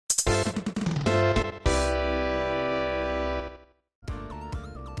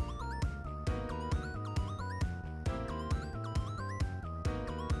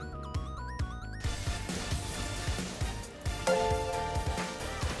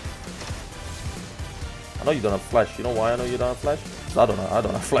I know you don't have flash. You know why I know you don't have flash? Because I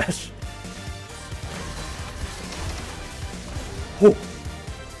don't have flash. Oh!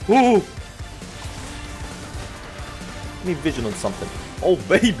 Oh! Need vision on something. Oh,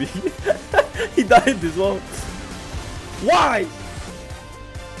 baby! He died as well. Why?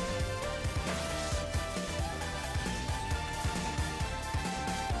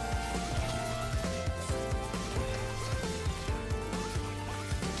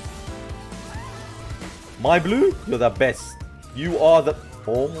 My blue, you're the best. You are the...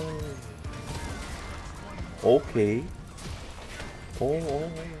 Oh. Okay.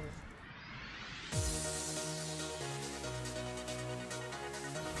 Oh.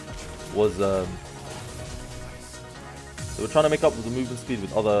 Was, they were trying to make up the movement speed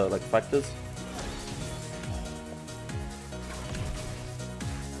with other, like, factors.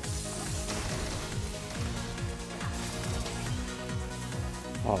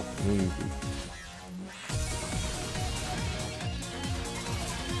 Oh, movie.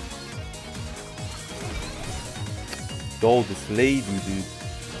 Yo, this lady, dude.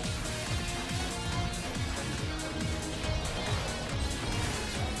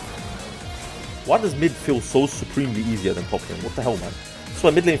 Why does mid feel so supremely easier than top lane? What the hell, man? That's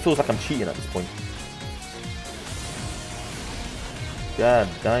why mid lane feels like I'm cheating at this point. God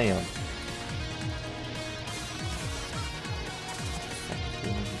damn.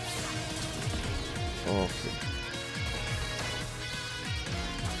 Okay.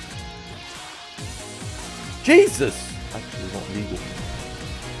 Jesus! Actually, it's not legal.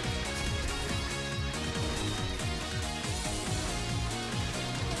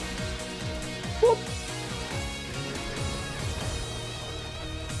 What?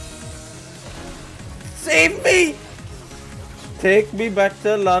 Save me! Take me back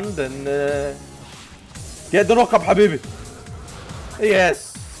to London. Get the knock up, Habibi.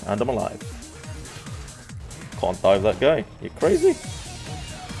 Yes, and I'm alive. Can't dive that guy. You crazy?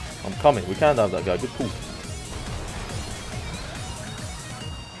 I'm coming. We can dive that guy. Good pull.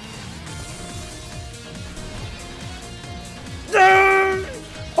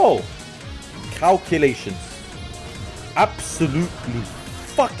 Oh, calculations. Absolutely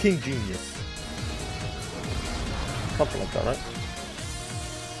fucking genius. Something like that, right?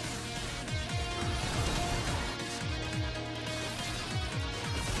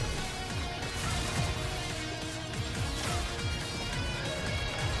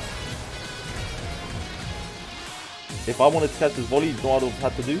 If I wanted to catch this volley, you know what I would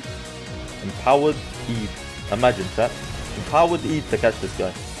have had to do? Empowered E. Imagine, chat. Empowered E to catch this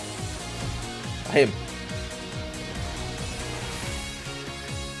guy. Him.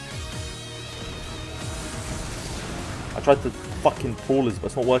 I tried to fucking pull this, but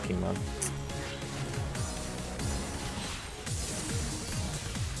it's not working, man.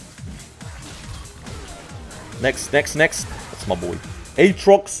 Next. That's my boy.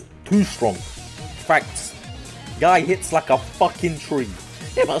 Aatrox, too strong. Facts. Guy hits like a fucking tree.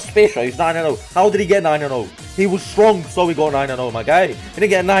 Yeah, but special, he's 9-0. How did he get 9-0? He was strong, so he got 9-0, my guy. He didn't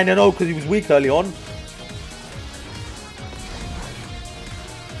get 9-0 because he was weak early on.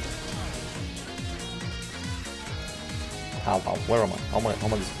 How? Where am I? How am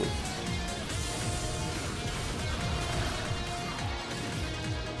I this close?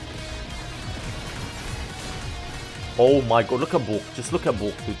 Oh my god, look at Bork. Just look at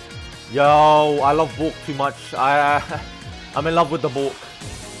Bork, dude. Yo, I love Bork too much. I'm in love with the Bork.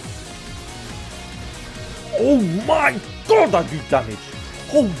 Oh my god, I do damage.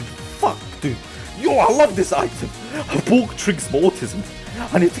 Holy fuck, dude. Yo, I love this item. Bork triggers my autism.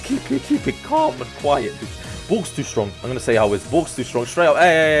 I need to keep it calm and quiet, dude. Bork's too strong. I'm gonna say how it is. Bork's too strong. Straight up.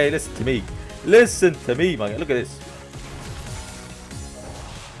 Hey, listen to me. Listen to me, man. Look at this.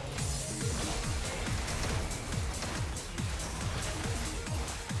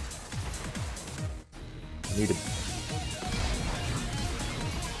 I need him.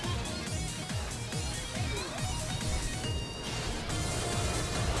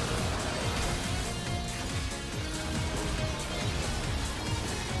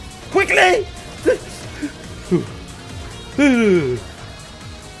 Quickly!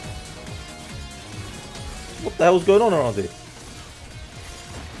 What the hell's going on around here?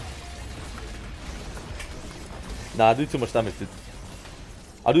 Nah, I do too much damage, dude.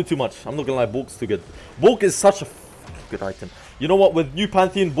 I do too much. I'm not gonna lie, Bork's too good. Bork is such a good item. You know what? With new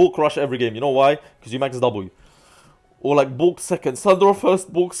Pantheon, Bork rush every game. You know why? Because you max W. Or like Bork second. Sandra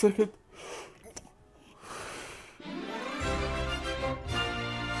first, Bork second.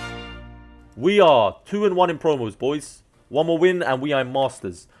 We are 2-1 in promos, boys. One more win and we are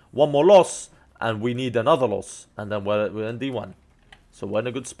masters. One more loss and we need another loss. And then we're in D1. So we're in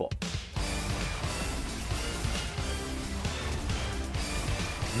a good spot.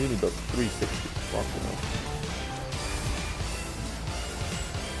 Nunu does 360. Fucking hell.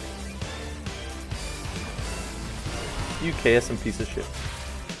 You KS and piece of shit.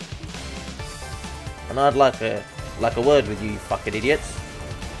 And I'd like a word with you fucking idiots.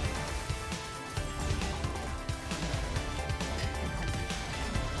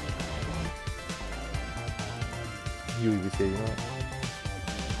 You even say, you know.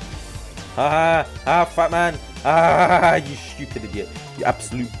 Ha, fat man. You stupid idiot. You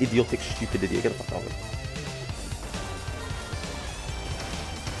absolute idiotic stupid idiot. Get the fuck out of it.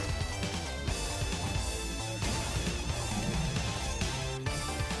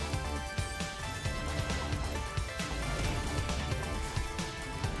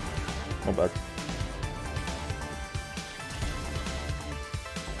 Not bad.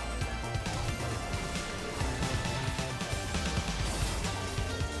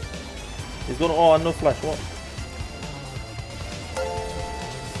 He's gonna. Oh, no flash. What?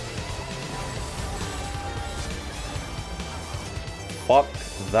 Fuck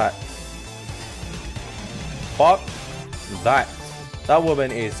that. Fuck that. That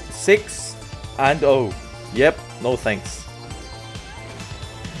woman is 6-0. Yep. No thanks.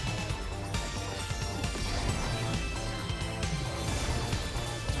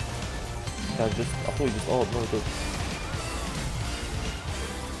 I thought he just. Oh no, it does.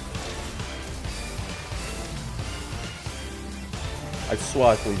 I swear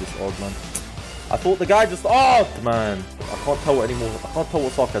I thought he just odd, man. I thought the guy just odd, man. I can't tell what anymore. I can't tell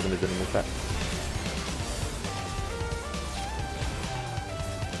what sarcasm is anymore, chat.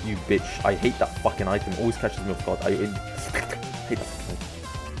 You bitch. I hate that fucking item. It always catches me off guard. I hate that fucking item.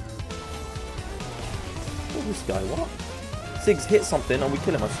 What this guy? What? Siggs hit something and we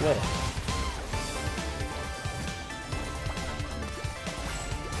kill him, I swear.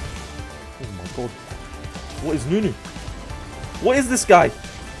 Oh my god. What is Nunu? What is this guy?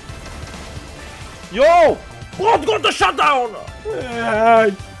 Yo! God got the shutdown!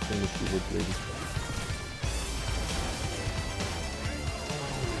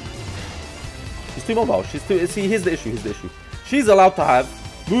 She's too mobile. She's too. See, here's the issue. Here's the issue. She's allowed to have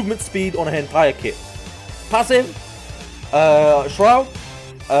movement speed on her entire kit. Passive, shroud.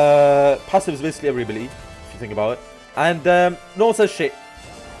 Passive is basically every ability, if you think about it. And no one says shit.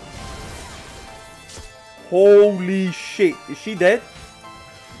 Holy shit. Is she dead?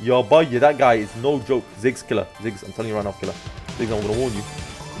 Yo, boy, that guy is no joke. Ziggs killer. Ziggs, I'm telling you right now, killer. Ziggs, I'm gonna warn you.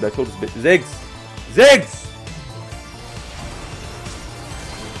 You better kill this bitch. Ziggs! Ziggs!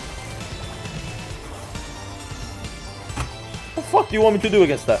 What the fuck do you want me to do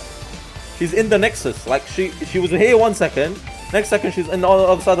against that? She's in the Nexus. Like, she was here 1 second. Next second, she's in the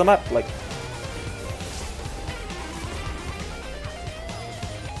other side of the map. Like,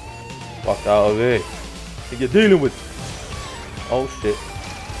 fuck out of here. What you're dealing with? Oh shit.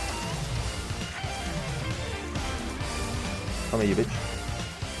 Come here, you bitch.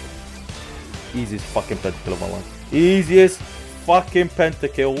 Easiest fucking pentakill of my life. Easiest fucking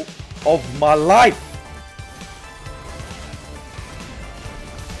pentakill of my life.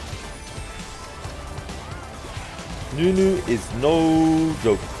 Nunu is no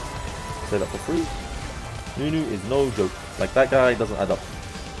joke. Say that for free. Nunu is no joke. Like, that guy doesn't add up.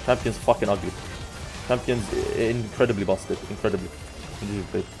 Champion's fucking ugly. Champion's incredibly busted. Incredibly.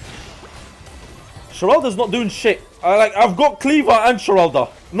 Sheralda's not doing shit. I've got Cleaver and Sheralda.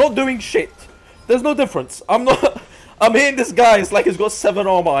 Not doing shit. There's no difference. I'm hitting this guy. It's like he's got 7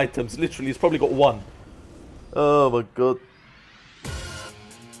 armor items. Literally, he's probably got 1. Oh my god.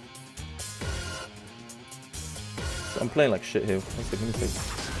 I'm playing like shit here. One second, let me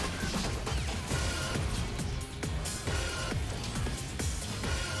see.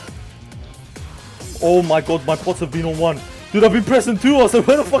 Oh my god, my pots have been on 1. Dude, I've been pressing 2. I said,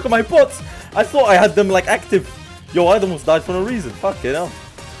 where the fuck are my pots? I thought I had them like active. Yo, I almost died for no reason. Fuck it hell.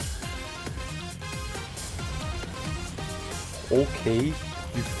 Okay, you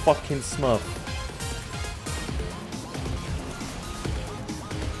fucking smurf.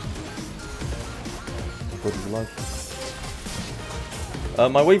 Oh god, he's alive.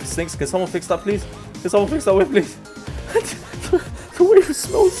 My wave stinks. Can someone fix that, please? Can someone fix that wave, please? The wave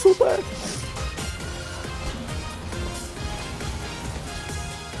smells so bad. It's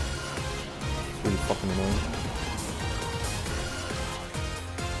really fucking annoying.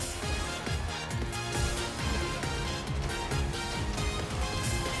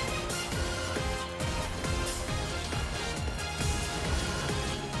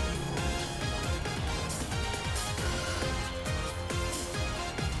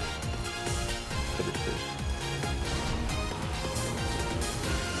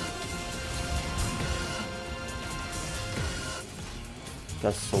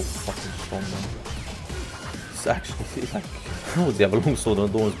 That's so fucking strong, man. It's actually like, how would he have a long sword and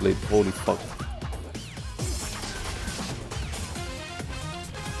a Dawn's blade? Holy fuck.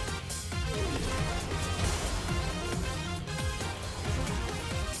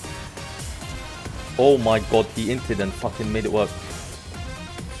 Oh my god, he inted and fucking made it work.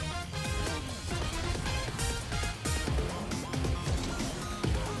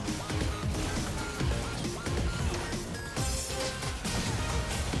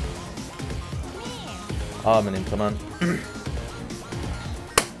 I'm an inter, man. I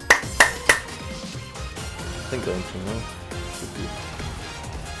think they're inter now. Should be.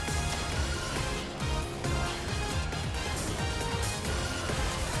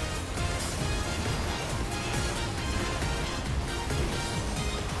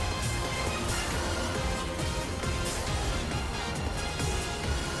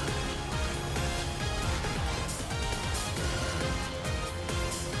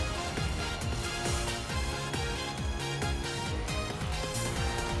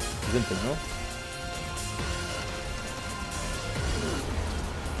 Inter, no?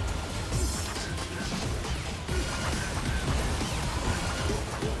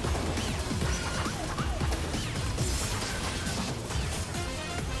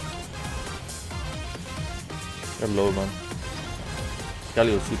 They're low, man.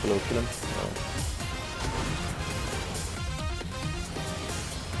 Guile was super low, kill him. No.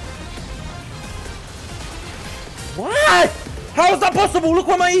 What? How is that possible? Look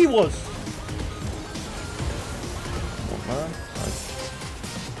where my E was! Oh, man. Nice.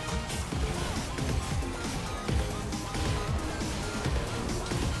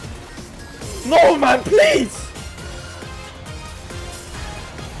 No, man, please!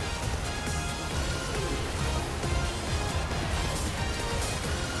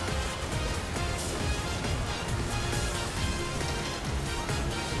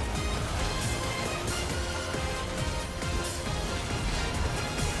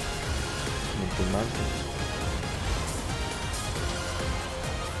 Man.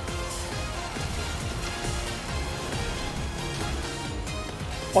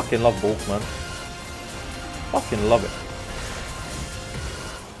 Fucking love bulk, man. Fucking love it.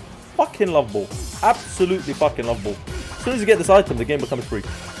 Fucking love bulk. Absolutely fucking love bulk. As soon as you get this item, the game becomes free.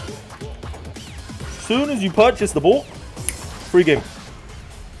 As soon as you purchase the bulk, free game.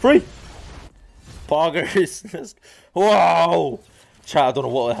 Free. Poggers. Wow. Chat, I don't know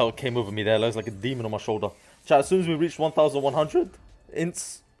what the hell came over me there. It looks like a demon on my shoulder. Chat, as soon as we reached 1,100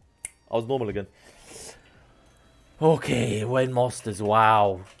 ints, I was normal again. Okay, Wayne Masters.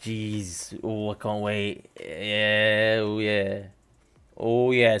 Wow. Jeez. Oh, I can't wait. Yeah. Oh, yeah.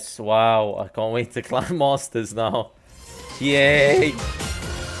 Oh, yes. Wow. I can't wait to climb Masters now. Yay.